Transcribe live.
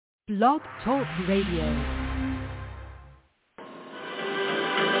Blog Talk Radio.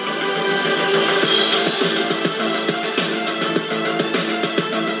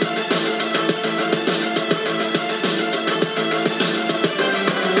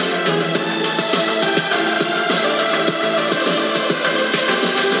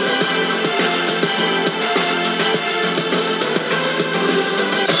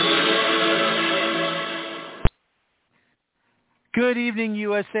 Good evening,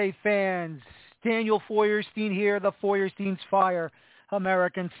 USA fans. Daniel Feuerstein here, the Feuerstein's Fire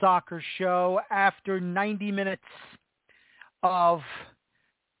American Soccer Show. After 90 minutes of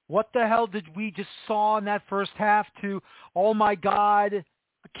what the hell did we just saw in that first half to, oh my God,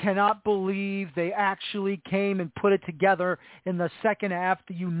 I cannot believe they actually came and put it together in the second half.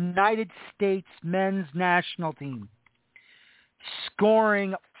 The United States men's national team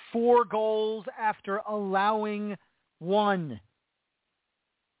scoring 4 goals after allowing 1.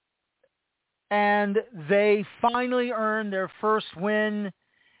 And they finally earned their first win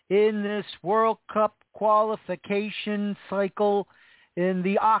in this World Cup qualification cycle in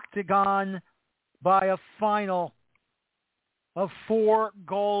the Octagon by a final of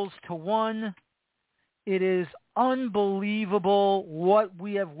 4-1. It is unbelievable what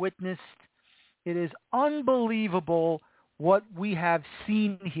we have witnessed. It is unbelievable what we have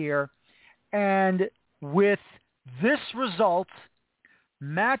seen here. And with this result,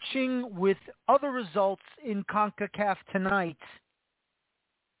 matching with other results in CONCACAF tonight,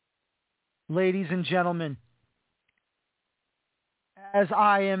 ladies and gentlemen, as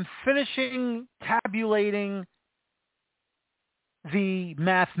I am finishing tabulating the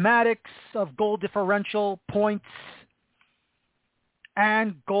mathematics of goal differential, points,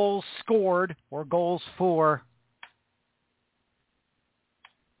 and goals scored, or goals for,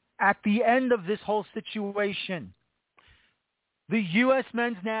 at the end of this whole situation, the U.S.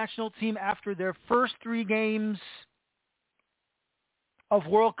 men's national team, after their first 3 games of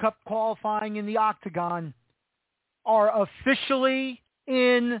World Cup qualifying in the Octagon, are officially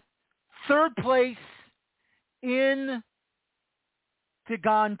in 3rd place in the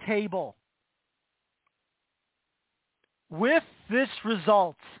Octagon table. With this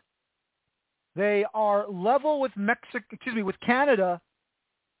result, they are level with with Canada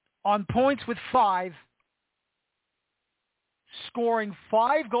on points with 5. Scoring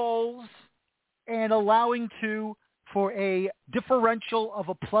 5 goals and allowing 2 for a differential of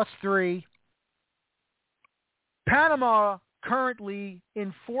a +3. Panama currently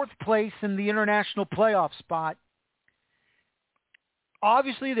in 4th place in the international playoff spot.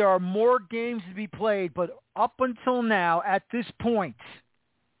 Obviously, there are more games to be played, but up until now, at this point,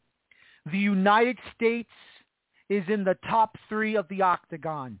 the United States is in the top 3 of the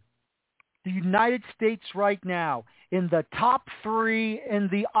Octagon. The United States right now in the top 3 in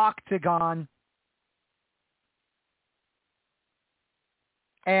the Octagon.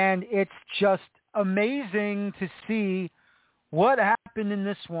 And it's just amazing to see what happened in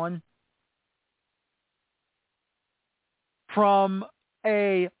this one. From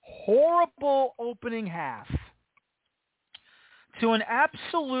a horrible opening half to an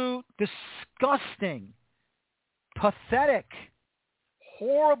absolute disgusting, pathetic,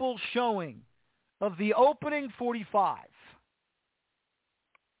 horrible showing of the opening 45.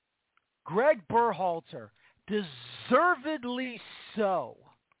 Greg Berhalter, deservedly so,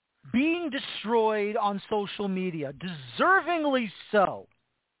 being destroyed on social media, deservingly so,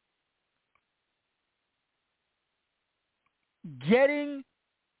 getting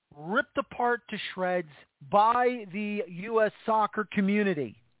ripped apart to shreds by the U.S. soccer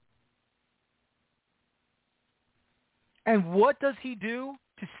community. And what does he do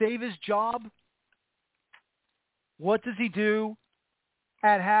to save his job? What does he do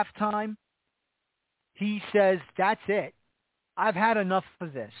at halftime? He says, that's it. I've had enough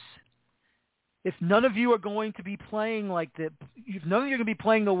of this. If none of you are going to be playing like this, if none of you are going to be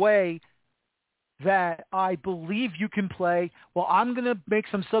playing the way that I believe you can play, well, I'm going to make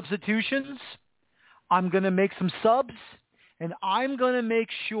some substitutions. I'm going to make some subs. And I'm going to make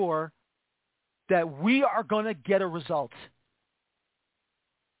sure that we are going to get a result.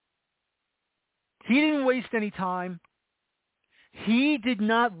 He didn't waste any time. He did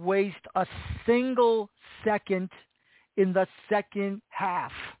not waste a single second in the second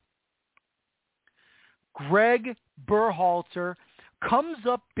half. Greg Berhalter comes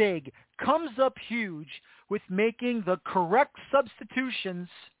up big, comes up huge with making the correct substitutions.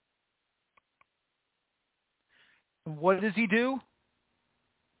 And what does he do?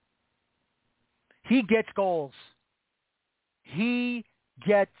 He gets goals. He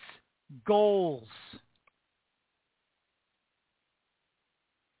gets goals.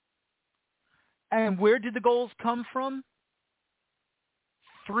 And where did the goals come from?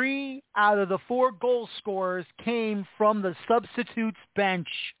 3 out of the 4 goal scorers came from the substitutes bench.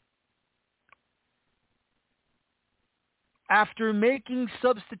 After making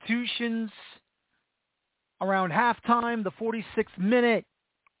substitutions around halftime, the 46th minute,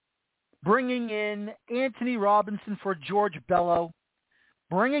 bringing in Anthony Robinson for George Bello,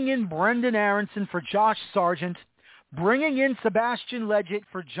 bringing in Brendan Aronson for Josh Sargent, bringing in Sebastian Leggett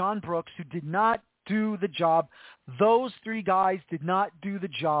for John Brooks, who did not do the job. Those 3 guys did not do the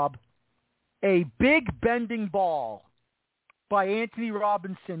job. A big bending ball by Anthony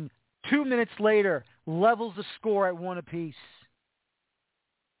Robinson 2 minutes later levels the score at 1 apiece.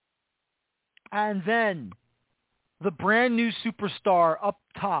 And then the brand new superstar up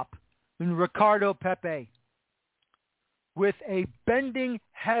top in Ricardo Pepe with a bending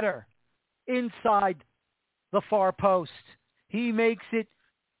header inside the far post. He makes it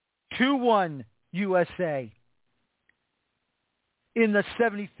 2-1 USA in the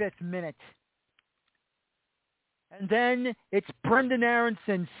 75th minute. And then it's Brendan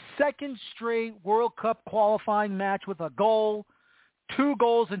Aronson's second straight World Cup qualifying match with a goal. 2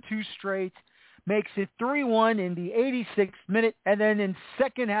 goals in 2 straight. Makes it 3-1 in the 86th minute. And then in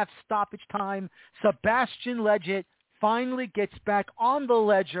second half stoppage time, Sebastian Leggett finally gets back on the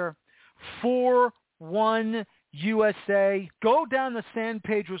ledger. 4-1 USA. Go down to San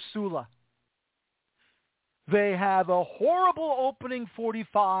Pedro Sula. They have a horrible opening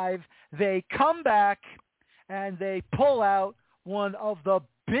 45. They come back and they pull out one of the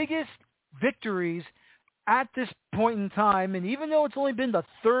biggest victories at this point in time. And even though it's only been the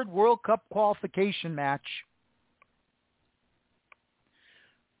 3rd World Cup qualification match,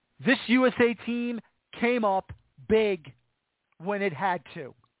 this USA team came up big when it had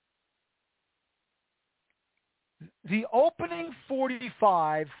to. The opening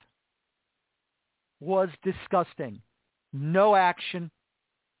 45 was disgusting. No action.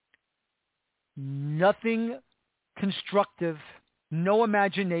 Nothing constructive. No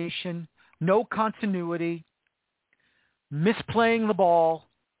imagination. No continuity. Misplaying the ball.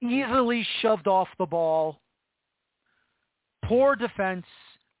 Easily shoved off the ball. Poor defense.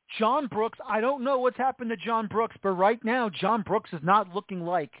 John Brooks, I don't know what's happened to John Brooks, but right now John Brooks is not looking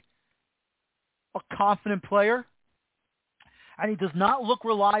like a confident player. And he does not look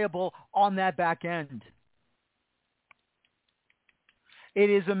reliable on that back end.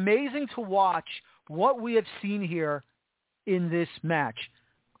 It is amazing to watch what we have seen here in this match.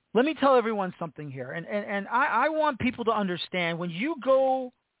 Let me tell everyone something here. And I want people to understand, when you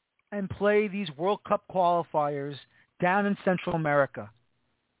go and play these World Cup qualifiers down in Central America,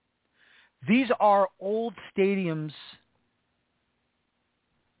 these are old stadiums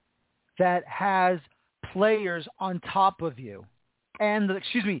that has players on top of you and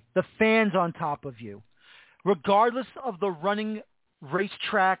the fans on top of you, regardless of the running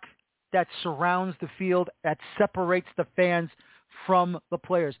racetrack that surrounds the field that separates the fans from the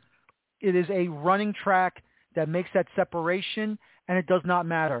players. It is a running track that makes that separation, and it does not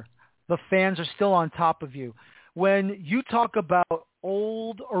matter. The fans are still on top of you. When you talk about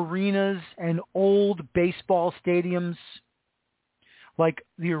old arenas and old baseball stadiums, like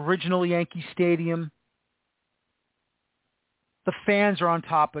the original Yankee Stadium, the fans are on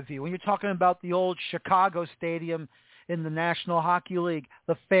top of you. When you're talking about the old Chicago Stadium in the National Hockey League,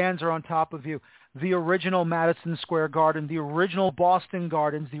 the fans are on top of you. The original Madison Square Garden, the original Boston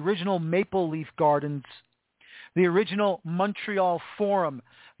Gardens, the original Maple Leaf Gardens, the original Montreal Forum.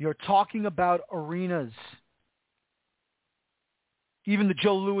 You're talking about arenas. Even the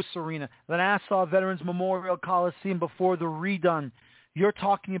Joe Louis Arena, the Nassau Veterans Memorial Coliseum before the redone. You're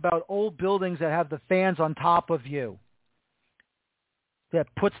talking about old buildings that have the fans on top of you. That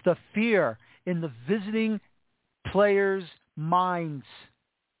puts the fear in the visiting players' minds.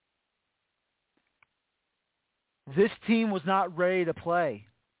 This team was not ready to play.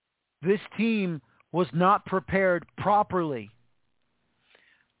 This team was not prepared properly.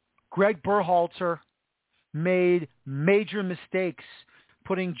 Greg Berhalter made major mistakes,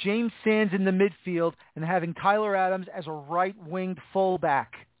 putting James Sands in the midfield and having Tyler Adams as a right-winged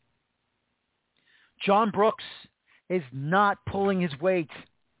fullback. John Brooks is not pulling his weight.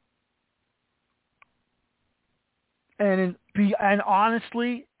 And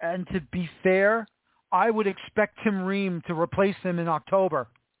honestly, and to be fair, I would expect Tim Ream to replace him in October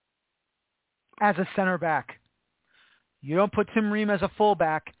as a center back. You don't put Tim Ream as a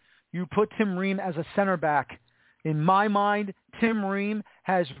fullback. You put Tim Ream as a center back. In my mind, Tim Ream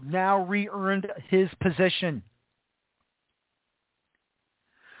has now re-earned his position.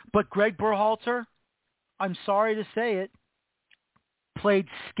 But Greg Berhalter, I'm sorry to say it, played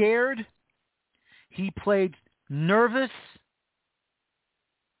scared He played nervous.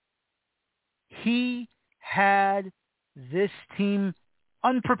 He had this team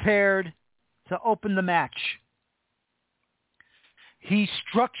unprepared to open the match. He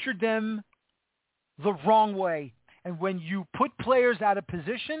structured them the wrong way. And when you put players out of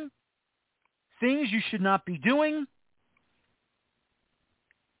position, things you should not be doing,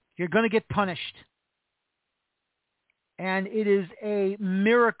 you're going to get punished. And it is a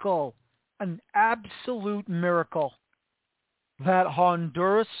miracle, an absolute miracle, that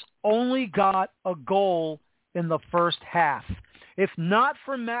Honduras only got a goal in the first half. If not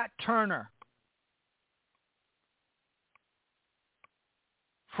for Matt Turner,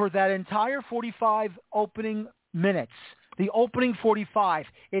 for that entire 45 opening minutes, the opening 45,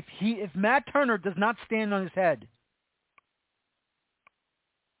 if Matt Turner does not stand on his head,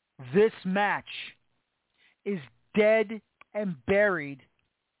 this match is dead and buried,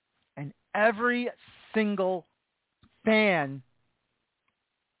 and every single fan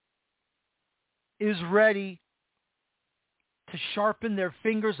is ready to sharpen their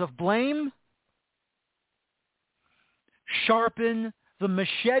fingers of blame, sharpen the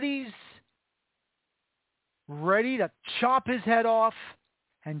machetes, ready to chop his head off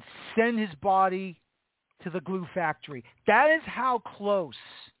and send his body to the glue factory. That is how close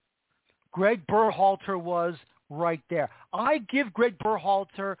Greg Berhalter was right there. I give Greg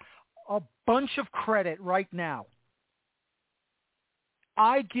Berhalter a bunch of credit right now.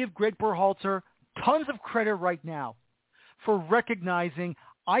 I give Greg Berhalter tons of credit right now for recognizing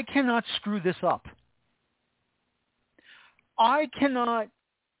I cannot screw this up. I cannot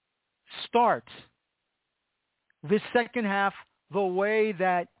start this second half the way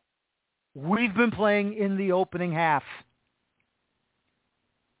that we've been playing in the opening half.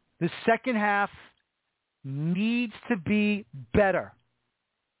 The second half needs to be better,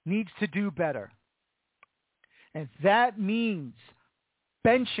 needs to do better. And that means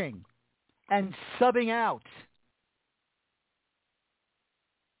benching and subbing out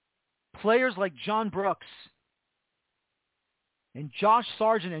players like John Brooks and Josh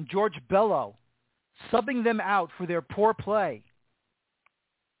Sargent and George Bello, subbing them out for their poor play,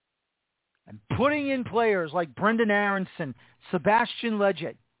 and putting in players like Brendan Aronson, Sebastian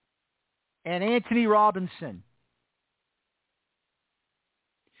Leggett, and Anthony Robinson.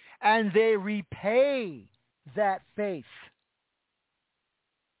 And they repay that faith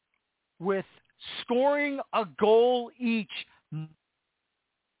with scoring a goal each.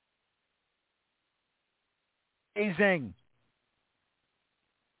 Amazing.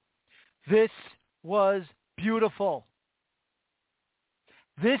 This was beautiful.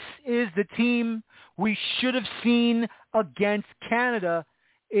 This is the team we should have seen against Canada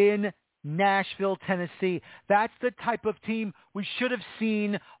in Nashville, Tennessee. That's the type of team we should have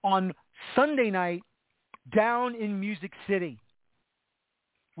seen on Sunday night down in Music City.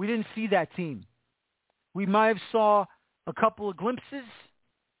 We didn't see that team. We might have saw a couple of glimpses,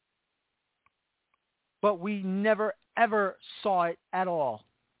 but we never, ever saw it at all.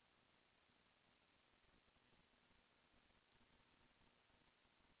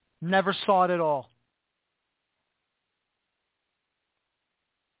 Never saw it at all.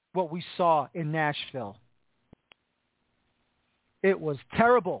 What we saw in Nashville. It was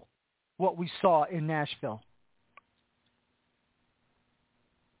terrible what we saw in Nashville.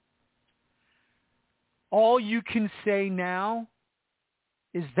 All you can say now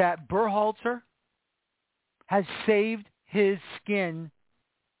is that Berhalter has saved his skin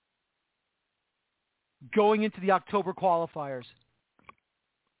going into the October qualifiers.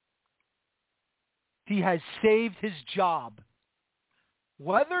 He has saved his job.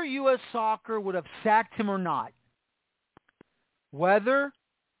 Whether U.S. Soccer would have sacked him or not, whether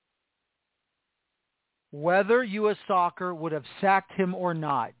U.S. Soccer would have sacked him or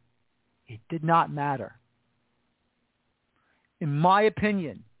not, it did not matter. In my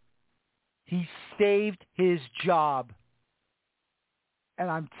opinion, he saved his job. And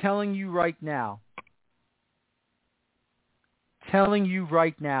I'm telling you right now,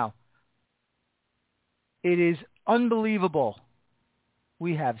 it is unbelievable.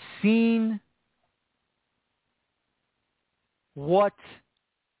 We have seen what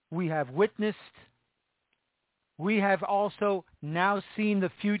we have witnessed. We have also now seen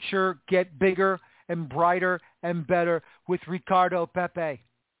the future get bigger and brighter and better with Ricardo Pepe.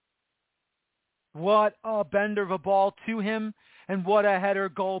 What a bender of a ball to him, and what a header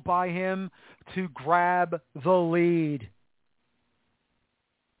goal by him to grab the lead.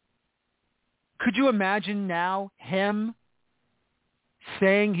 Could you imagine now him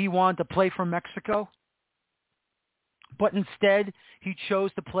saying he wanted to play for Mexico, but instead he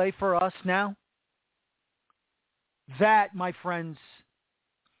chose to play for us now? That, my friends,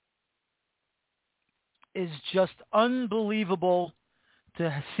 is just unbelievable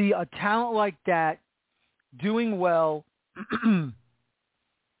to see a talent like that doing well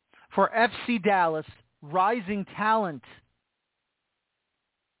for FC Dallas, rising talent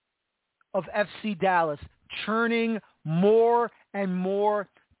of FC Dallas, churning more and more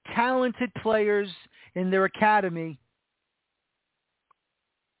talented players in their academy.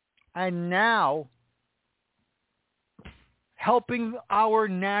 And now helping our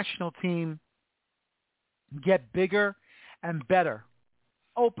national team get bigger and better.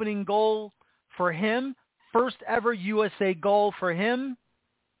 Opening goal for him, first ever USA goal for him.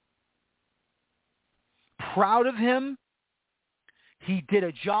 Proud of him. He did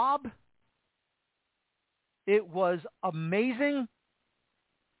a job. It was amazing.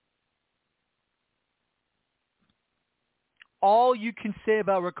 All you can say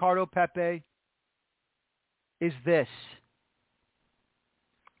about Ricardo Pepi is this.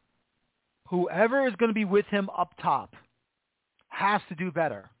 Whoever is going to be with him up top has to do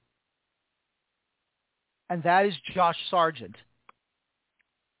better. And that is Josh Sargent.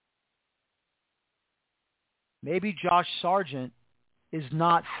 Maybe Josh Sargent is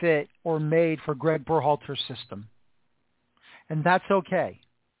not fit or made for Greg Berhalter's system. And that's okay.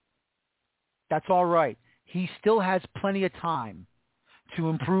 That's all right. He still has plenty of time to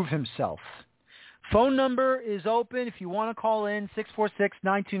improve himself. Phone number is open if you want to call in,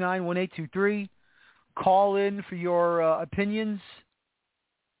 646-929-1823. Call in for your opinions.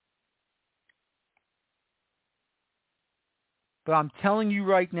 But I'm telling you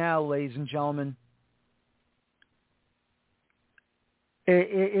right now, ladies and gentlemen,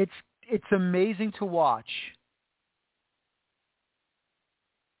 it's amazing to watch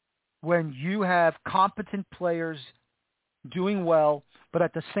when you have competent players doing well, but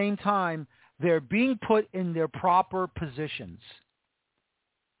at the same time, they're being put in their proper positions.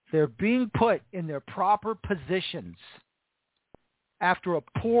 They're being put in their proper positions after a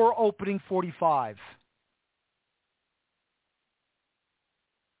poor opening 45.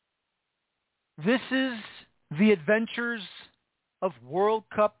 This is the adventures of World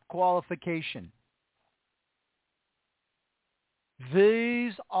Cup qualification.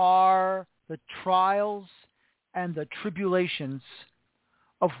 These are the trials and the tribulations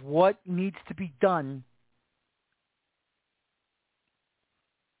of what needs to be done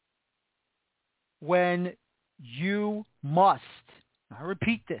when you must, I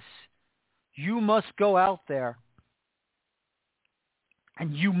repeat this, you must go out there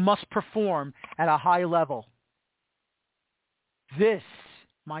and you must perform at a high level. This,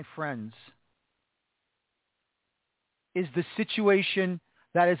 my friends, is the situation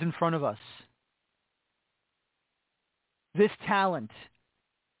that is in front of us. This talent,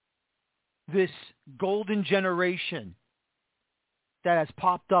 this golden generation that has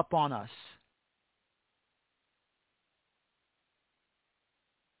popped up on us.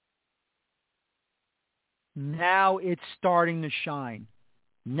 Now it's starting to shine.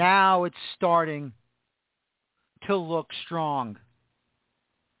 Now it's starting to look strong.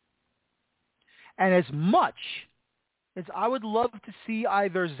 And as much as I would love to see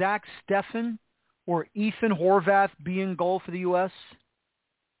either Zach Steffen or Ethan Horvath be in goal for the U.S.,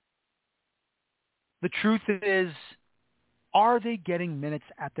 the truth is, are they getting minutes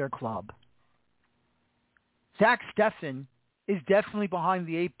at their club? Zach Steffen is definitely behind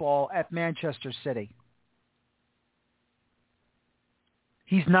the eight ball at Manchester City.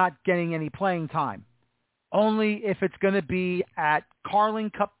 He's not getting any playing time. Only if it's going to be at Carling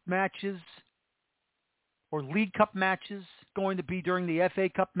Cup matches or League Cup matches, going to be during the FA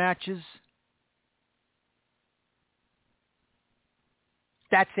Cup matches.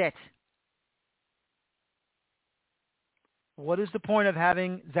 That's it. What is the point of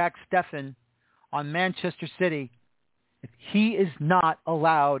having Zach Steffen on Manchester City if he is not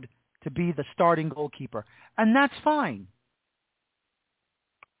allowed to be the starting goalkeeper? And that's fine.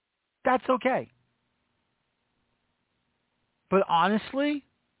 That's okay. But honestly,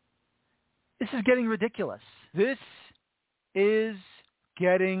 this is getting ridiculous. This is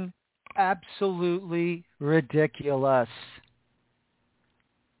getting absolutely ridiculous.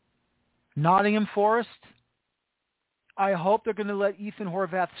 Nottingham Forest, I hope they're going to let Ethan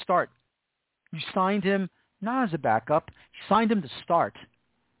Horvath start. You signed him not as a backup. You signed him to start.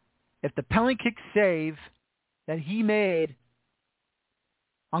 If the penalty kick save that he made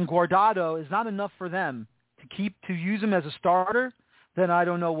on Guardado is not enough for them to use him as a starter, then I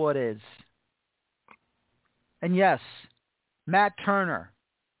don't know what is. And yes, Matt Turner,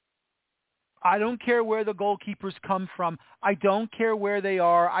 I don't care where the goalkeepers come from. I don't care where they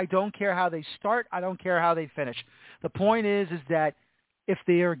are. I don't care how they start. I don't care how they finish. The point is that if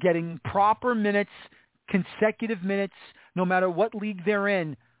they are getting proper minutes, consecutive minutes, no matter what league they're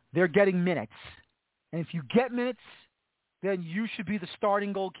in, they're getting minutes. And if you get minutes, then you should be the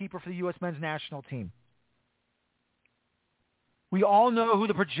starting goalkeeper for the U.S. men's national team. We all know who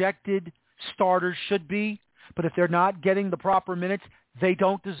the projected starters should be, but if they're not getting the proper minutes, they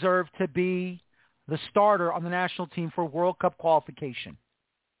don't deserve to be the starter on the national team for World Cup qualification.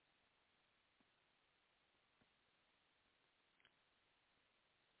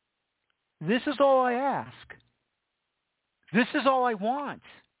 This is all I ask. This is all I want.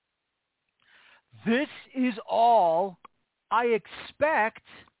 This is all I expect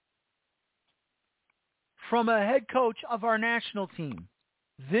from a head coach of our national team.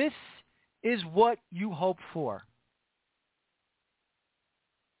 This is what you hope for.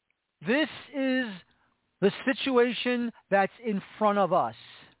 This is the situation that's in front of us.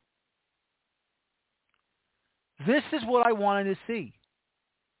 This is what I wanted to see.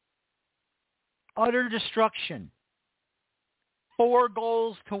 Utter destruction.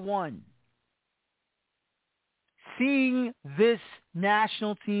 4-1. Seeing this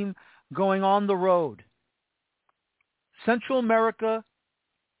national team going on the road. Central America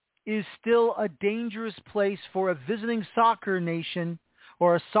is still a dangerous place for a visiting soccer nation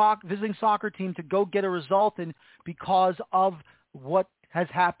or a visiting soccer team to go get a result in because of what has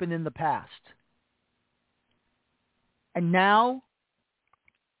happened in the past. And now,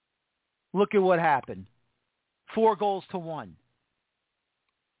 look at what happened. 4-1.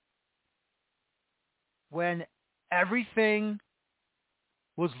 When everything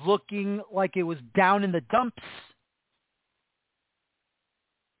was looking like it was down in the dumps,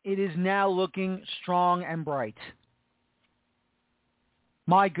 it is now looking strong and bright.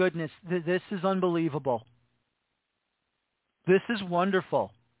 My goodness, this is unbelievable. This is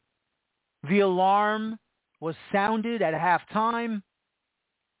wonderful. The alarm was sounded at halftime.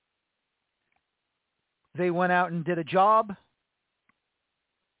 They went out and did a job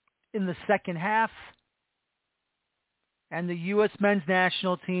in the second half. And the U.S. men's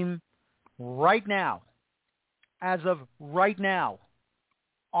national team right now, as of right now,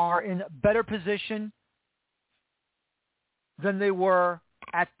 are in a better position than they were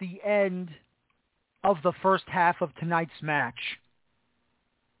at the end of the first half of tonight's match.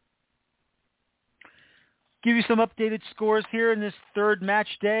 Give you some updated scores here in this third match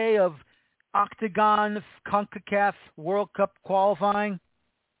day of Octagon CONCACAF World Cup qualifying.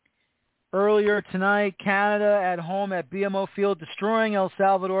 Earlier tonight, Canada at home at BMO Field destroying El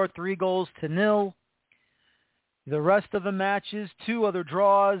Salvador 3-0. The rest of the matches, 2 other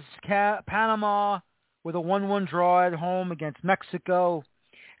draws. Panama with a 1-1 draw at home against Mexico.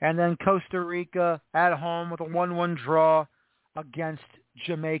 And then Costa Rica at home with a 1-1 draw against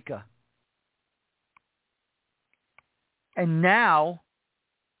Jamaica. And now,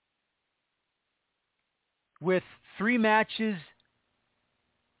 with 3 matches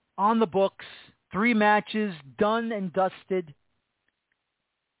on the books, 3 matches done and dusted,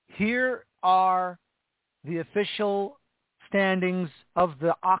 here are the official standings of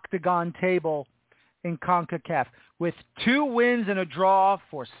the Octagon table in CONCACAF. With 2 wins and a draw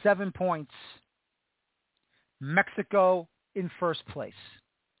for 7 points, Mexico in first place.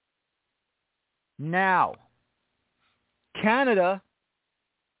 Now, Canada,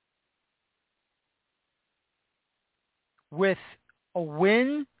 with a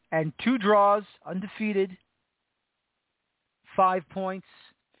win and 2 draws, undefeated, 5 points.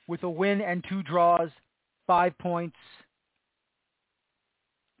 With a win and 2 draws, 5 points.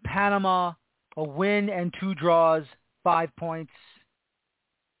 Panama, a win and 2 draws, 5 points.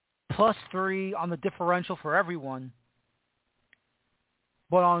 Plus 3 on the differential for everyone.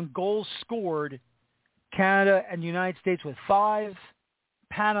 But on goals scored, Canada and the United States with 5,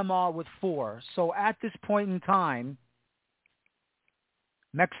 Panama with 4. So at this point in time,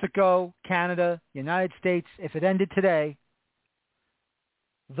 Mexico, Canada, United States, if it ended today,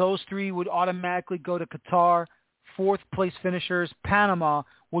 those 3 would automatically go to Qatar. 4th place finishers, Panama,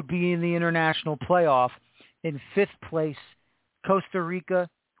 would be in the international playoff. In 5th place, Costa Rica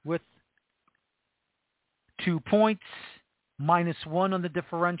with 2 points, -1 on the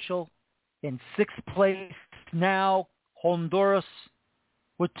differential. In 6th place now, Honduras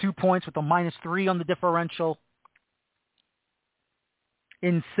with 2 points with a -3 on the differential.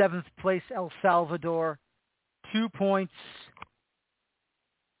 In 7th place, El Salvador, 2 points.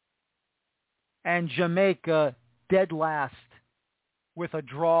 And Jamaica, dead last, with a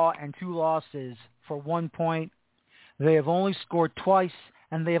draw and 2 losses for 1 point. They have only scored twice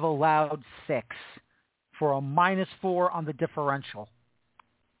and they have allowed 6 for a -4 on the differential.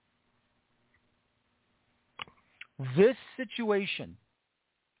 This situation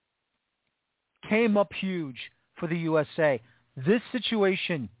came up huge for the USA. This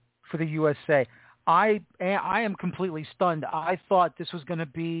situation for the USA, I am completely stunned. I thought this was going to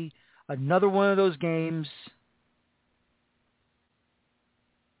be another one of those games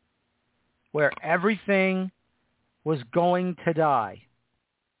where everything was going to die.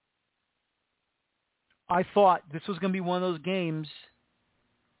 I thought this was going to be one of those games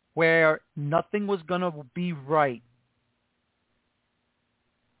where nothing was going to be right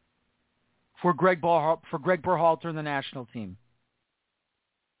for Greg Berhalter and the national team.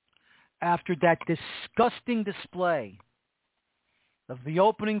 After that disgusting display of the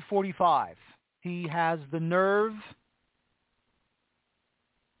opening 45, he has the nerve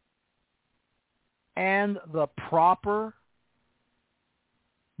and the proper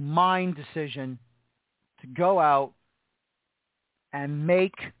mind decision to go out and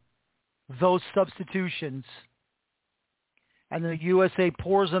make those substitutions. And the USA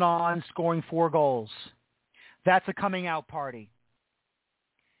pours it on, scoring 4 goals. That's a coming out party.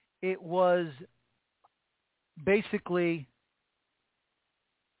 It was basically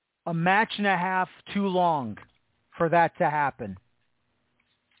a match and a half too long for that to happen.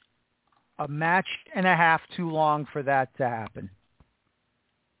 A match and a half too long for that to happen.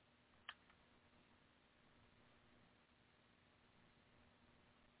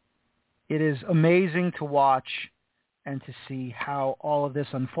 It is amazing to watch and to see how all of this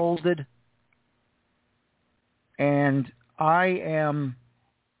unfolded. And I am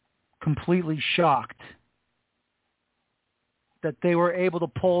completely shocked that they were able to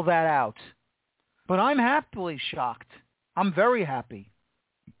pull that out. But I'm happily shocked. I'm very happy.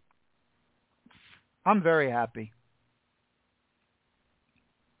 I'm very happy.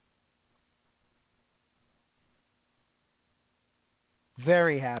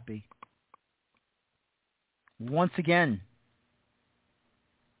 Very happy. Once again,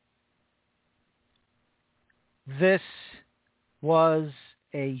 this was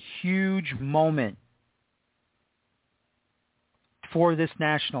a huge moment for this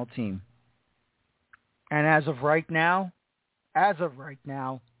national team. And as of right now,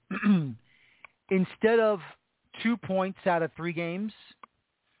 instead of 2 points out of 3 games,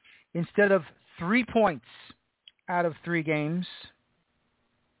 instead of 3 points out of 3 games,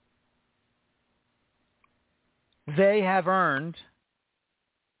 they have earned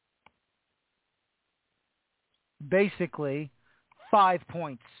basically 5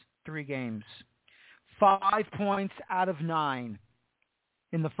 points, 3 games. 5 points out of 9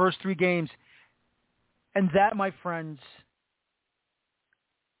 in the first 3 games. And that, my friends,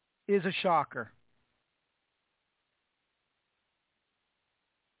 is a shocker.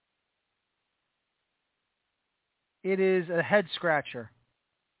 It is a head scratcher.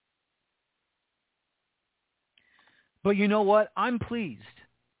 But you know what? I'm pleased.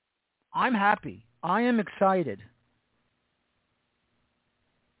 I'm happy. I am excited.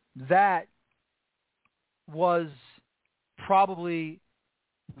 That was probably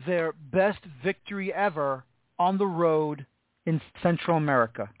their best victory ever on the road in Central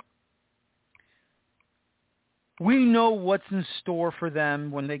America. We know what's in store for them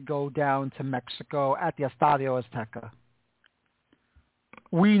when they go down to Mexico at the Estadio Azteca.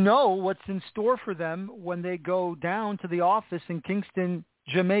 We know what's in store for them when they go down to the office in Kingston,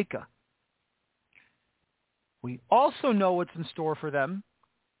 Jamaica. We also know what's in store for them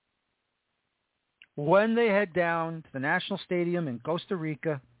when they head down to the National Stadium in Costa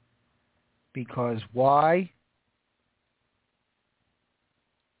Rica. Because why?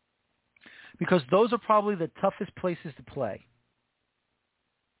 Because those are probably the toughest places to play.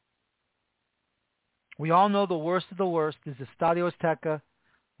 We all know the worst of the worst is the Estadio Azteca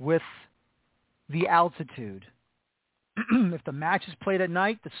with the altitude. If the match is played at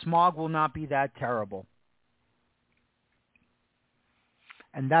night, the smog will not be that terrible.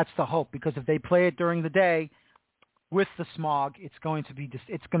 And that's the hope, because if they play it during the day with the smog, it's going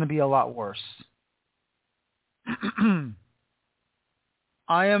to be a lot worse.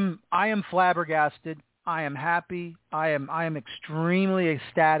 I am flabbergasted. I am happy. I am extremely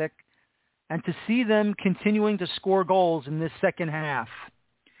ecstatic. And to see them continuing to score goals in this second half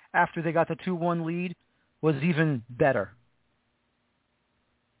after they got the 2-1 lead was even better.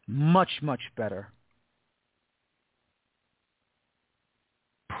 Much, much better.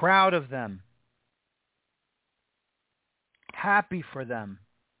 Proud of them. Happy for them.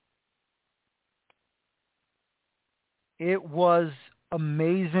 It was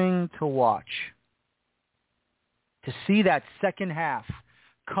amazing to watch. To see that second half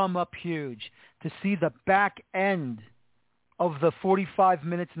come up huge, to see the back end of the 45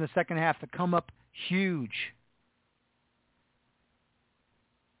 minutes in the second half to come up huge.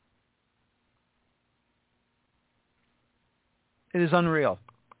 It is unreal.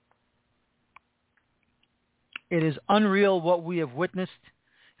 It is unreal what we have witnessed.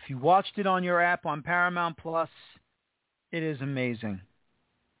 If you watched it on your app on Paramount Plus, it is amazing.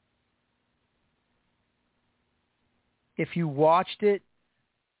 If you watched it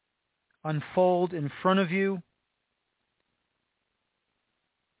unfold in front of you,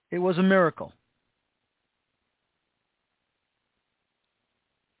 it was a miracle.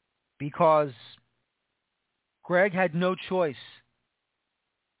 Because Greg had no choice.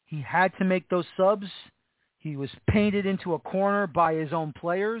 He had to make those subs. He was painted into a corner by his own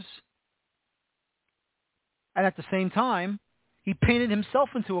players. And at the same time, he painted himself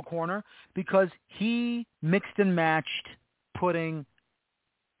into a corner because he mixed and matched, putting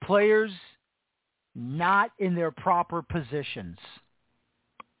players not in their proper positions.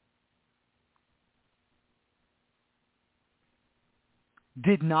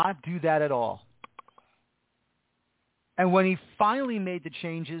 Did not do that at all. And when he finally made the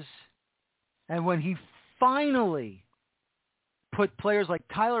changes, and when he finally put players like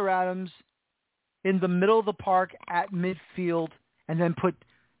Tyler Adams in the middle of the park at midfield, and then put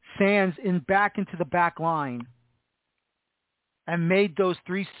Sands back into the back line, and made those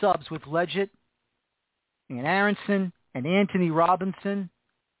three subs with Leggett and Aronson and Anthony Robinson,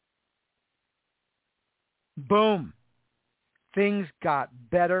 boom. Things got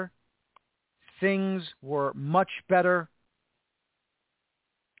better. Things were much better.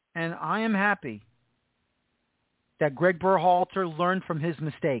 And I am happy that Greg Berhalter learned from his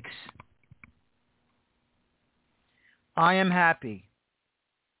mistakes. I am happy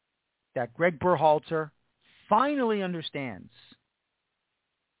that Greg Berhalter finally understands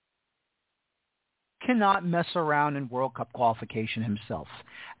cannot mess around in World Cup qualification himself.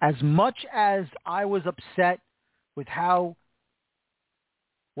 As much as I was upset with how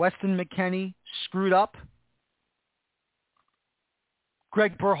Weston McKennie screwed up,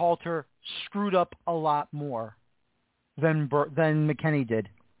 Greg Berhalter screwed up a lot more than McKennie did.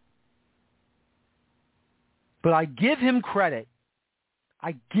 But I give him credit.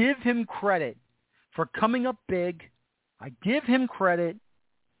 I give him credit for coming up big. I give him credit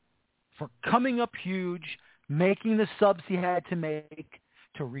for coming up huge, making the subs he had to make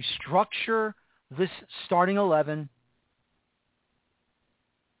to restructure this starting 11.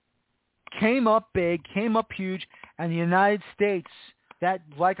 Came up big, came up huge, and the United States, that,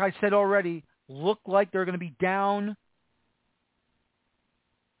 like I said already, looked like they're going to be down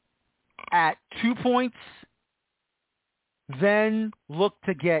at 2 points, then looked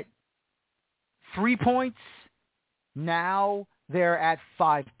to get 3 points. Now they're at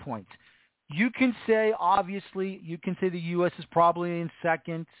 5 points. You can say, obviously, you can say the U.S. is probably in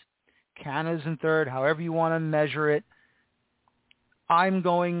second, Canada's in third, however you want to measure it. I'm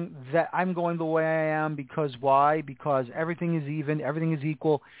going the way I am because why? Because everything is even, everything is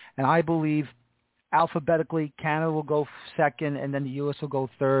equal, and I believe alphabetically Canada will go second, and then the U.S. will go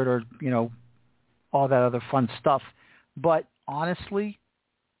third, or all that other fun stuff. But honestly,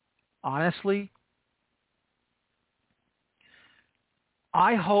 I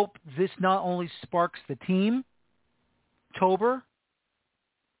hope this not only sparks the team, Tober,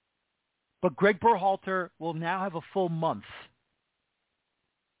 but Greg Berhalter will now have a full month.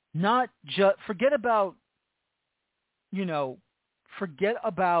 Not just forget about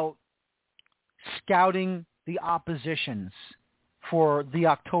scouting the oppositions for the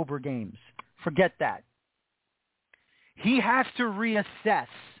October games. Forget that. He has to reassess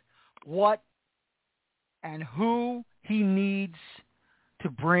what and who he needs to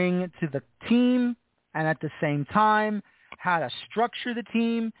bring to the team, and at the same time, how to structure the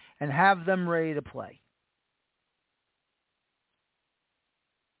team and have them ready to play.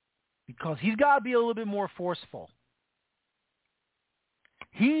 Because he's got to be a little bit more forceful.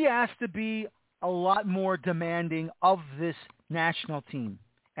 He has to be a lot more demanding of this national team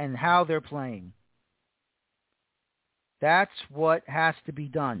and how they're playing. That's what has to be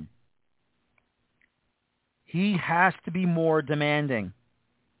done. He has to be more demanding.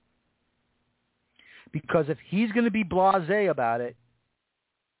 Because if he's going to be blasé about it,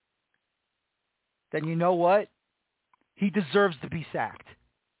 then you know what? He deserves to be sacked.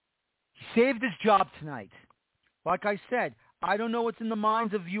 He saved his job tonight. Like I said, I don't know what's in the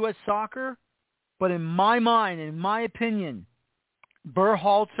minds of U.S. soccer, but in my mind, in my opinion,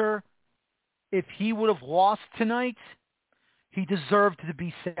 Berhalter, if he would have lost tonight, he deserved to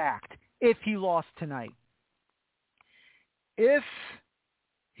be sacked if he lost tonight. If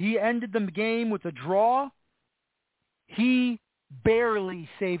He ended the game with a draw. He barely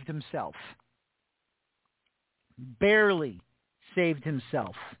saved himself. Barely saved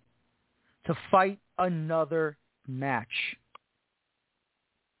himself to fight another match.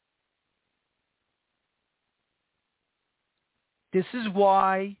 This is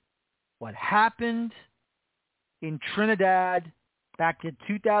why what happened in Trinidad back in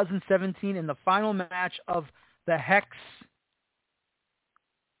 2017 in the final match of the Hex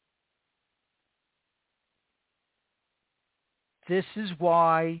this is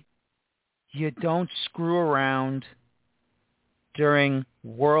why you don't screw around during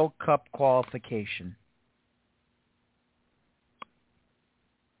World Cup qualification.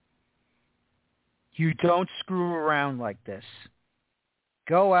 You don't screw around like this.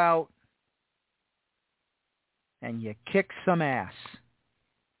 Go out and you kick some ass.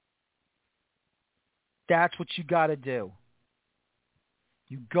 That's what you got to do.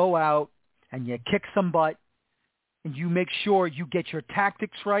 You go out and you kick some butt and you make sure you get your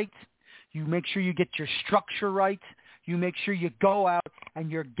tactics right. You make sure you get your structure right. You make sure you go out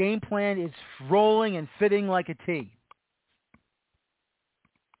and your game plan is rolling and fitting like a T.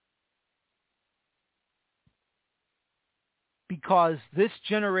 Because this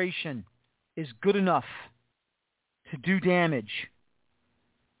generation is good enough to do damage.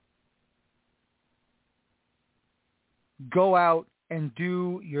 Go out and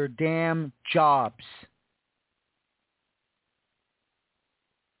do your damn jobs.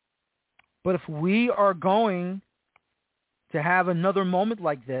 But if we are going to have another moment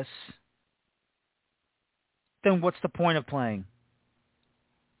like this, then what's the point of playing?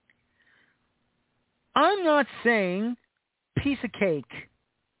 I'm not saying piece of cake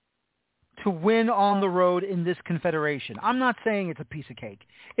to win on the road in this confederation. I'm not saying it's a piece of cake.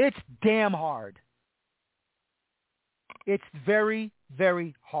 It's damn hard. It's very,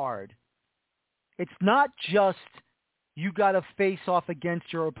 very hard. It's not just you got to face off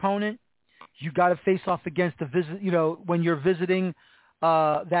against your opponent. You got to face off against the visit. You know, when you're visiting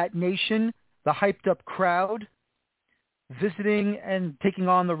that nation, the hyped up crowd, visiting and taking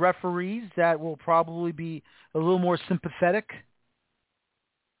on the referees that will probably be a little more sympathetic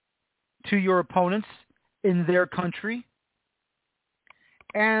to your opponents in their country.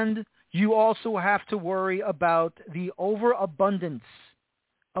 And you also have to worry about the overabundance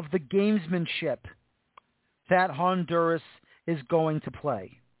of the gamesmanship that Honduras is going to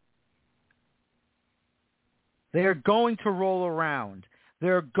play. They're going to roll around.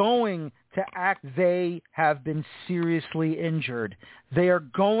 They're going to act they have been seriously injured. They are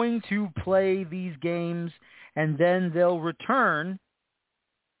going to play these games, and then they'll return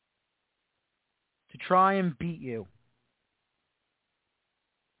to try and beat you.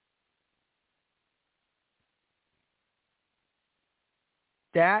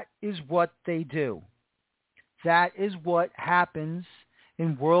 That is what they do. That is what happens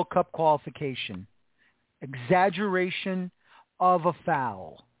in World Cup qualification. Exaggeration of a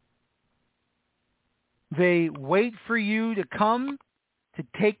foul. They wait for you to come to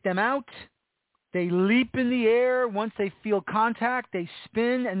take them out. They leap in the air. Once they feel contact, they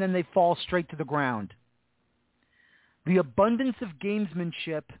spin, and then they fall straight to the ground. The abundance of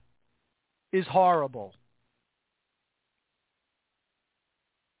gamesmanship is horrible.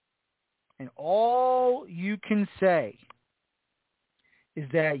 And all you can say is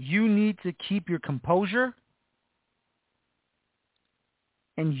that you need to keep your composure,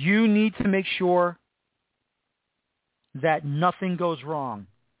 and you need to make sure that nothing goes wrong.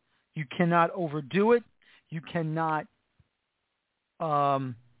 You cannot overdo it. You cannot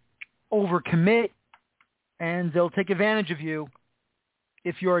overcommit, and they'll take advantage of you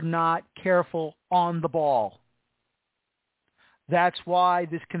if you're not careful on the ball. That's why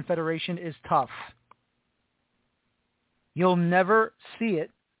this confederation is tough. You'll never see it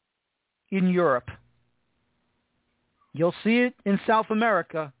in Europe. You'll see it in South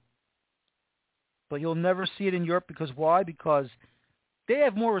America, but you'll never see it in Europe. Because why? Because they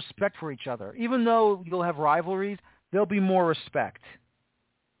have more respect for each other. Even though you'll have rivalries, there'll be more respect.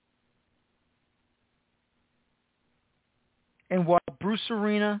 And what Bruce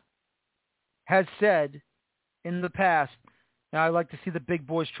Arena has said in the past, now I'd like to see the big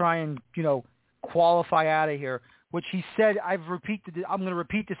boys try and, qualify out of here, which he said, I'm going to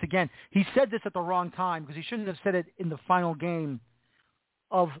repeat this again. He said this at the wrong time because he shouldn't have said it in the final game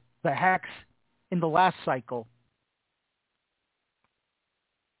of the Hex in the last cycle.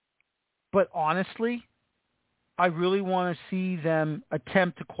 But honestly, I really want to see them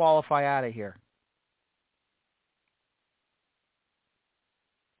attempt to qualify out of here.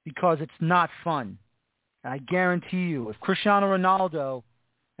 Because it's not fun. And I guarantee you, if Cristiano Ronaldo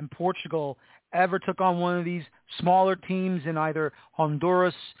and Portugal ever took on one of these smaller teams in either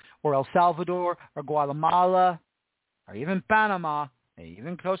Honduras or El Salvador or Guatemala or even Panama, or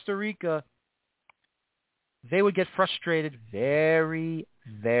even Costa Rica, they would get frustrated very,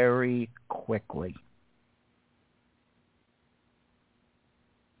 very quickly.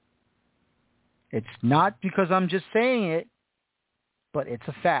 It's not because I'm just saying it, but it's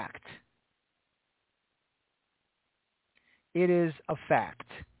a fact. It is a fact.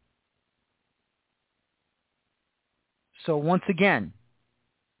 So once again,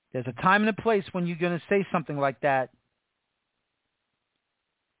 there's a time and a place when you're going to say something like that.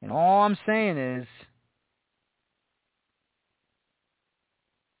 And all I'm saying is,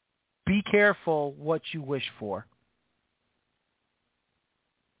 be careful what you wish for.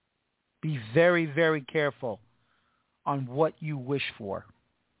 Be very, very careful on what you wish for.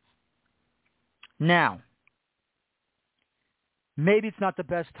 Now, maybe it's not the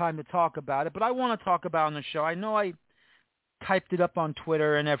best time to talk about it, but I want to talk about it on the show. I know I typed it up on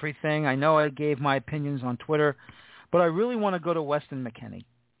Twitter and everything. I know I gave my opinions on Twitter, but I really want to go to Weston McKennie.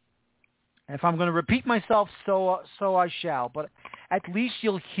 And if I'm going to repeat myself, so I shall. But at least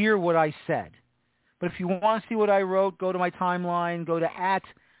you'll hear what I said. But if you want to see what I wrote, go to my timeline. Go to @D,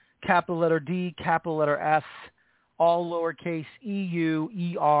 capital letter F, all lowercase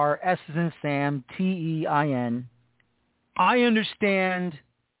EUER, S as in Sam, TEIN. I understand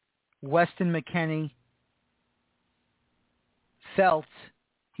Weston McKennie felt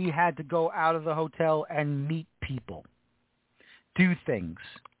he had to go out of the hotel and meet people, do things.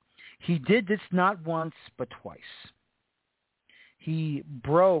 He did this not once, but twice. He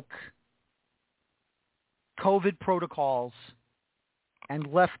broke COVID protocols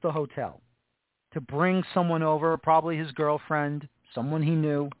and left the hotel to bring someone over, probably his girlfriend, someone he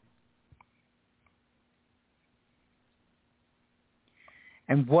knew.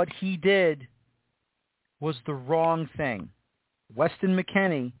 And what he did was the wrong thing. Weston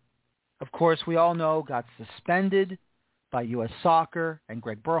McKennie, of course, we all know, got suspended by U.S. Soccer and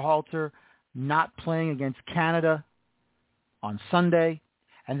Greg Berhalter, not playing against Canada on Sunday,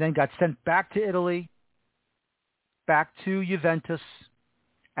 and then got sent back to Italy, back to Juventus,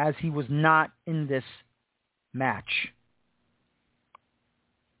 as he was not in this match.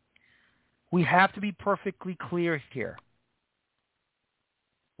 We have to be perfectly clear here.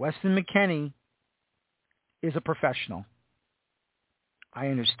 Weston McKennie is a professional. I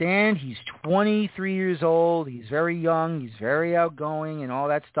understand he's 23 years old, he's very young, he's very outgoing and all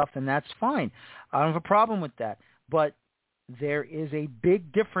that stuff, and that's fine. I don't have a problem with that. But there is a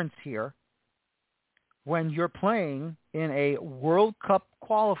big difference here when you're playing in a World Cup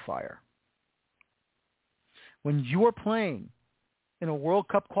qualifier. When you are playing in a World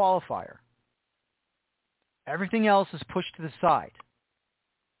Cup qualifier, everything else is pushed to the side.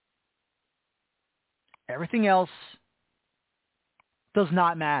 Everything else does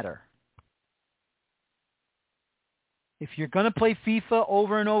not matter. If you're going to play FIFA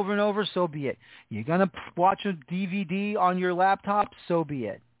over and over and over, so be it. You're going to watch a DVD on your laptop, so be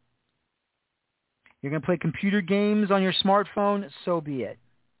it. You're going to play computer games on your smartphone, so be it.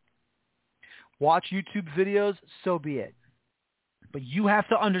 Watch YouTube videos, so be it. But you have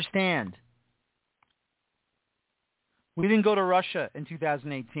to understand, we didn't go to Russia in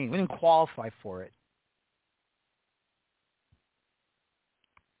 2018. We didn't qualify for it.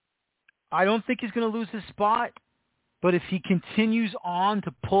 I don't think he's going to lose his spot, but if he continues on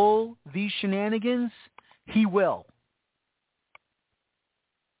to pull these shenanigans, he will.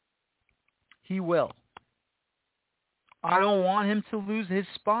 He will. I don't want him to lose his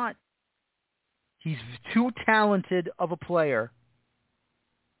spot. He's too talented of a player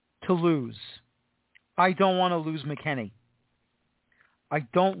to lose. I don't want to lose McKennie. I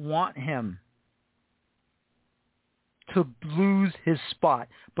don't want him to lose his spot.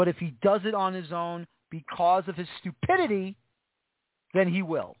 But if he does it on his own because of his stupidity, then he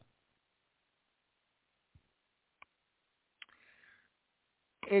will.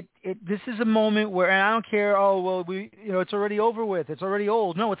 This is a moment where, and I don't care, it's already over with. It's already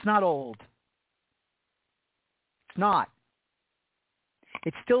old. No, it's not old. It's not.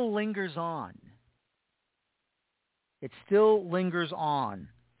 It still lingers on. It still lingers on.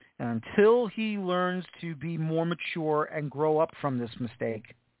 And until he learns to be more mature and grow up from this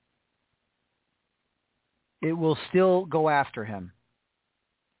mistake, it will still go after him.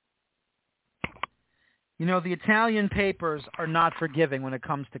 You know, the Italian papers are not forgiving when it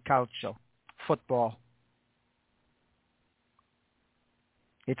comes to calcio, football.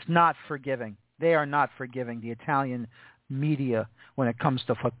 It's not forgiving. They are not forgiving, the Italian media, when it comes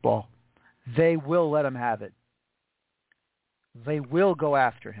to football. They will let him have it. they will go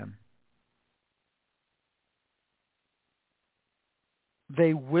after him.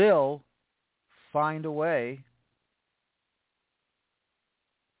 They will find a way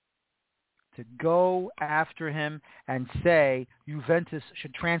to go after him and say Juventus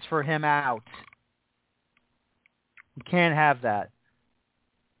should transfer him out. We can't have that.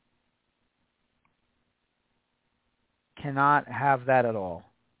 Cannot have that at all.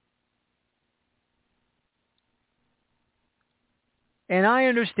 And I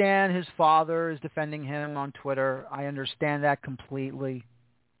understand his father is defending him on Twitter. I understand that completely.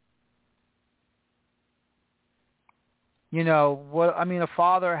 You know, what I mean, a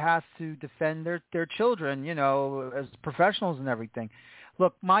father has to defend their children, you know, as professionals and everything.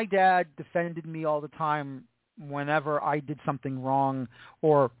 Look, my dad defended me all the time whenever I did something wrong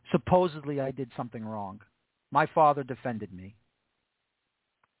or supposedly I did something wrong. My father defended me.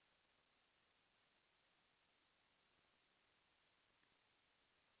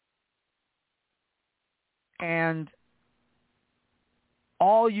 And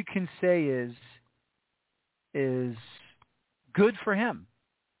all you can say is good for him.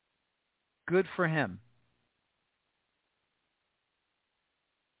 Good for him.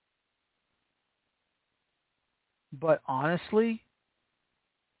 But honestly,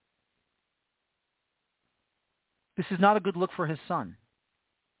 this is not a good look for his son.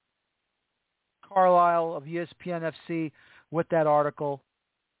 Carlisle of ESPN FC with that article.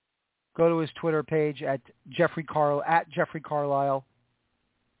 Go to his Twitter page at Jeffrey Carlisle.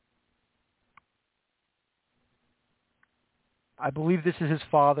 I believe this is his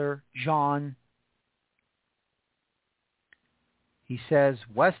father, John. He says,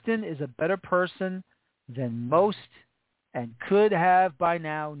 Weston is a better person than most and could have by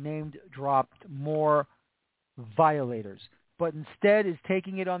now dropped more violators, but instead is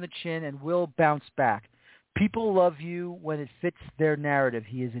taking it on the chin and will bounce back. People love you when it fits their narrative.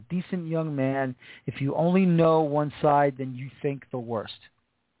 He is a decent young man. If you only know one side, then you think the worst.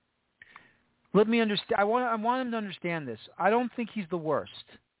 Let me understand. I want him to understand this. I don't think he's the worst,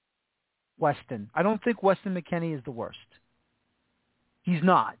 Weston. I don't think Weston McKennie is the worst. He's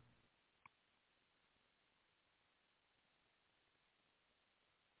not.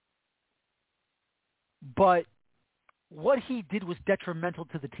 But what he did was detrimental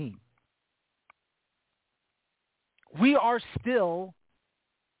to the team. We are still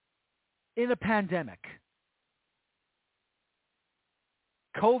in a pandemic.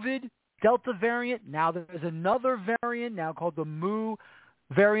 COVID, Delta variant, now there's another variant now called the Mu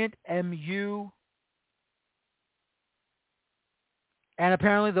variant, MU. And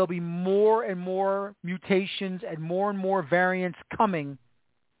apparently there'll be more and more mutations and more variants coming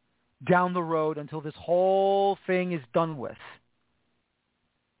down the road until this whole thing is done with.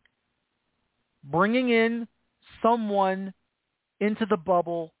 Bringing in someone into the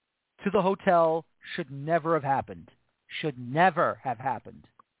bubble to the hotel should never have happened. Should never have happened.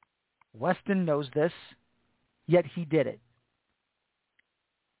 Weston knows this, yet he did it.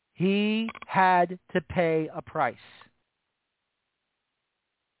 He had to pay a price.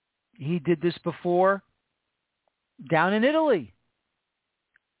 He did this before down in Italy.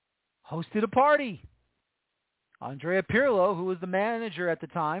 Hosted a party. Andrea Pirlo, who was the manager at the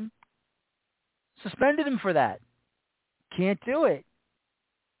time, suspended him for that. Can't do it.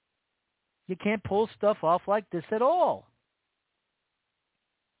 You can't pull stuff off like this at all.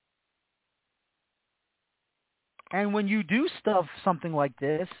 And when you do something like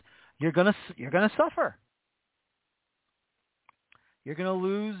this, you're gonna suffer. You're gonna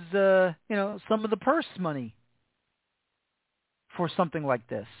lose, some of the purse money for something like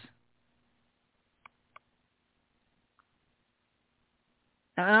this.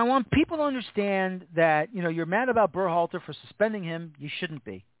 And I want people to understand that, you're mad about Berhalter for suspending him. You shouldn't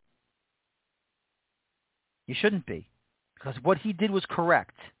be. You shouldn't be. Because what he did was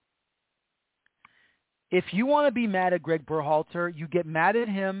correct. If you want to be mad at Greg Berhalter, you get mad at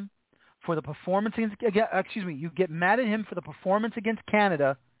him for the performance you get mad at him for the performance against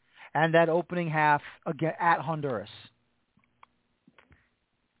Canada and that opening half at Honduras.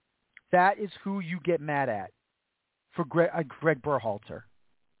 That is who you get mad at for Greg Berhalter.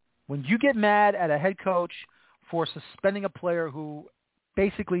 When you get mad at a head coach for suspending a player who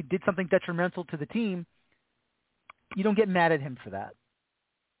basically did something detrimental to the team, you don't get mad at him for that.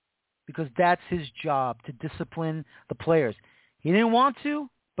 Because that's his job, to discipline the players. He didn't want to,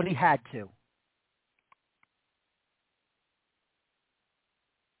 but he had to.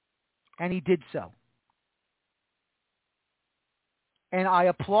 And he did so. And I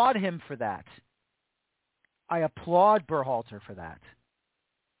applaud him for that. I applaud Berhalter for that.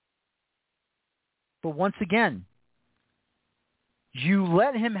 But once again, You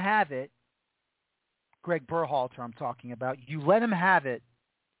let him have it. Greg Berhalter, I'm talking about. You let him have it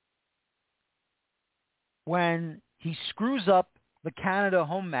when he screws up the Canada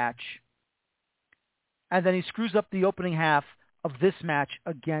home match, and then he screws up the opening half of this match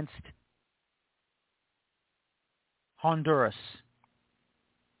against Honduras.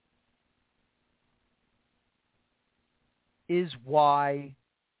 Is why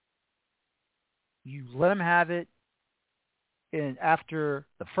you let him have it after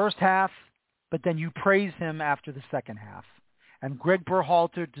the first half, but then you praise him after the second half. And Greg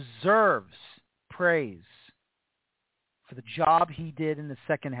Berhalter deserves praise for the job he did in the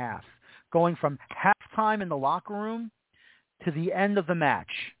second half, going from halftime in the locker room to the end of the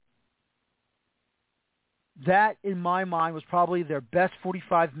match. That, in my mind, was probably their best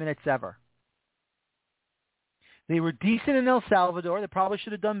 45 minutes ever. They were decent in El Salvador. They probably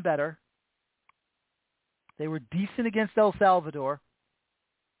should have done better. They were decent against El Salvador.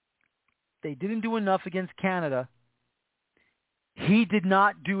 They didn't do enough against Canada. He did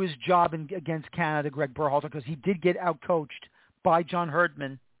not do his job against Canada, Greg Berhalter, because he did get outcoached by John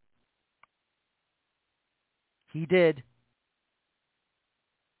Herdman. He did.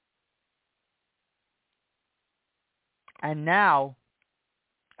 And now,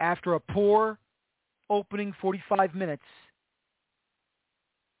 after a poor opening 45 minutes,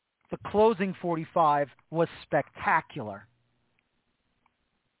 the closing 45 was spectacular.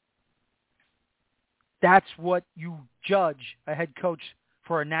 That's what you judge a head coach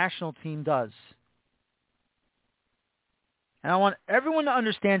for a national team does. And I want everyone to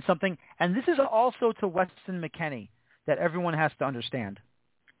understand something, and this is also to Weston McKennie that everyone has to understand.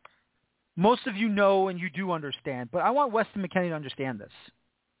 Most of you know and you do understand, but I want Weston McKennie to understand this.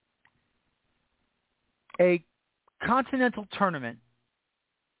 A continental tournament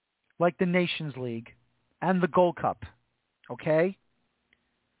like the Nations League and the Gold Cup, okay?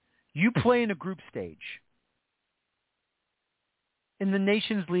 You play in a group stage. In the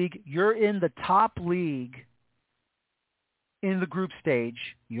Nations League, you're in the top league in the group stage.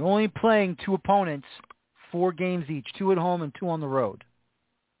 You're only playing two opponents, 4 games each, 2 at home and 2 on the road.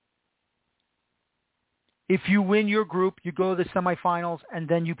 If you win your group, you go to the semifinals, and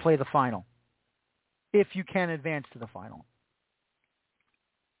then you play the final, if you can advance to the final.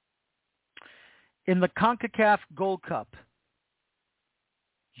 In the CONCACAF Gold Cup,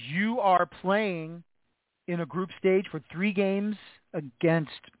 you are playing in a group stage for 3 games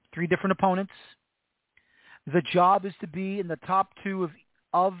against 3 different opponents. The job is to be in the top 2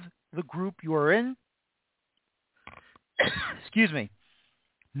 of the group you are in. Excuse me.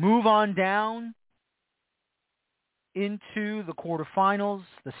 Move on down into the quarterfinals,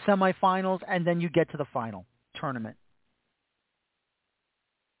 the semifinals, and then you get to the final tournament.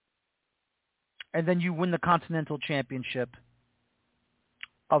 And then you win the continental championship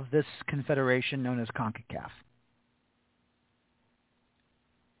of this confederation known as CONCACAF.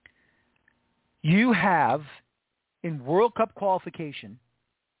 You have, in World Cup qualification,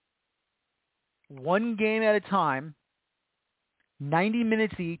 1 game at a time, 90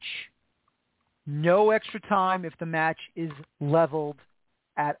 minutes each, no extra time if the match is leveled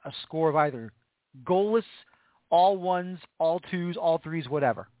at a score of either goalless, all ones, all twos, all threes,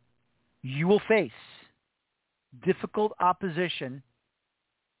 whatever. You will face difficult opposition.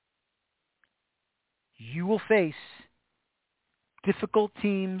 You will face difficult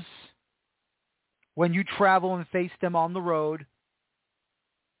teams when you travel and face them on the road.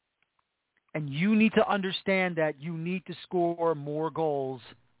 And you need to understand that you need to score more goals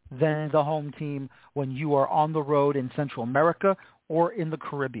than the home team when you are on the road in Central America or in the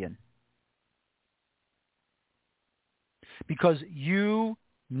Caribbean. Because you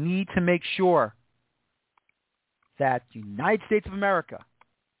need to make sure that the United States of America,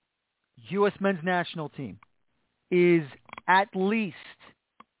 U.S. men's national team, is at least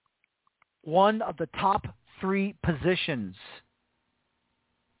one of the top 3 positions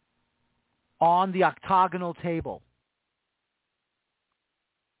on the octagonal table.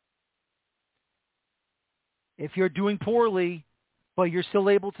 If you're doing poorly, but you're still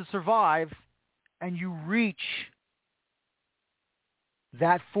able to survive, and you reach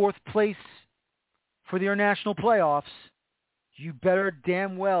that 4th place for the international playoffs, you better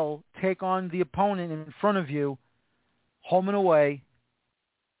damn well take on the opponent in front of you, home and away.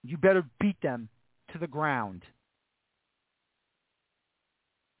 You better beat them to the ground.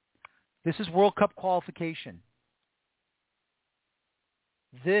 This is World Cup qualification.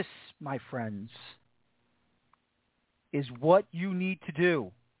 This, my friends, is what you need to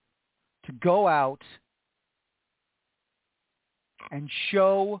do to go out and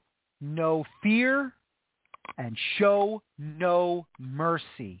show no fear and show no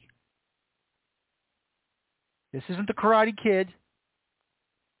mercy. This isn't the Karate Kid.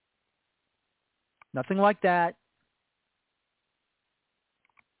 Nothing like that.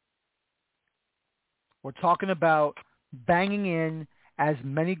 We're talking about banging in as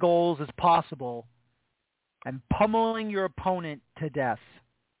many goals as possible and pummeling your opponent to death.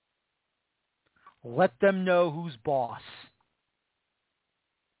 Let them know who's boss.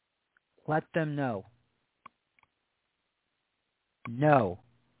 Let them know. No.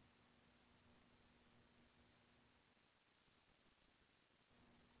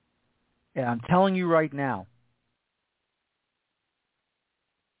 And I'm telling you right now,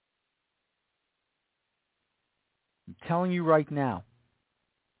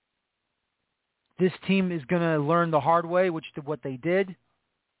 this team is going to learn the hard way, which is what they did.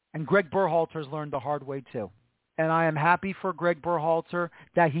 And Greg Berhalter's learned the hard way too. And I am happy for Greg Berhalter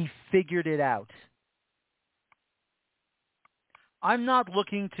that he figured it out. I'm not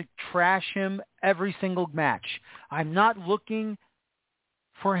looking to trash him every single match. I'm not looking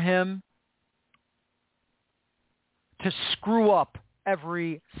for him to screw up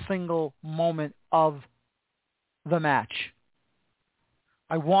every single moment of the match.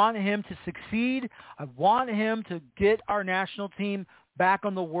 I want him to succeed. I want him to get our national team back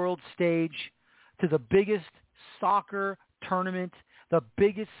on the world stage to the biggest soccer tournament, the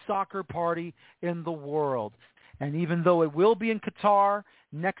biggest soccer party in the world. And even though it will be in Qatar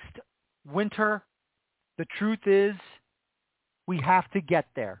next winter, the truth is we have to get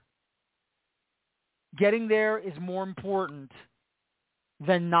there. Getting there is more important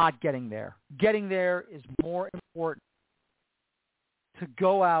than not getting there. Getting there is more important to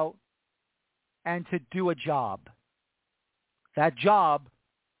go out and to do a job. That job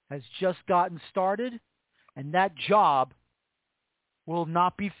has just gotten started, and that job will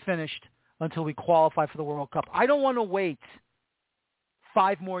not be finished until we qualify for the World Cup. I don't want to wait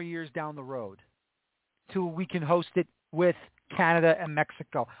 5 more years down the road till we can host it with Canada and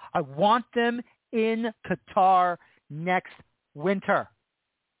Mexico. I want them in Qatar next winter.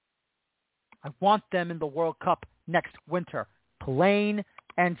 I want them in the World Cup next winter. Plain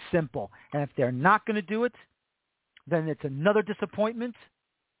and simple. And if they're not going to do it, then it's another disappointment,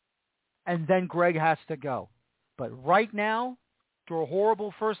 and then Greg has to go. But right now, through a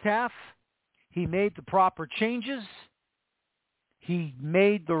horrible first half, he made the proper changes. He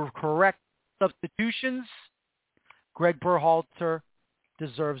made the correct substitutions. Greg Berhalter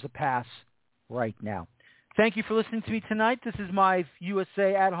deserves a pass right now. Thank you for listening to me tonight. This is my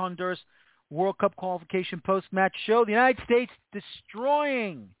USA at Honduras World Cup qualification post-match show. The United States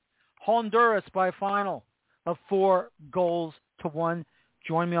destroying Honduras by a final of 4-1.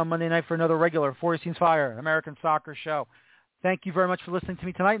 Join me on Monday night for another regular 4 Scenes Fire American Soccer show. Thank you very much for listening to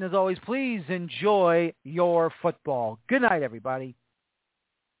me tonight. And as always, please enjoy your football. Good night, everybody.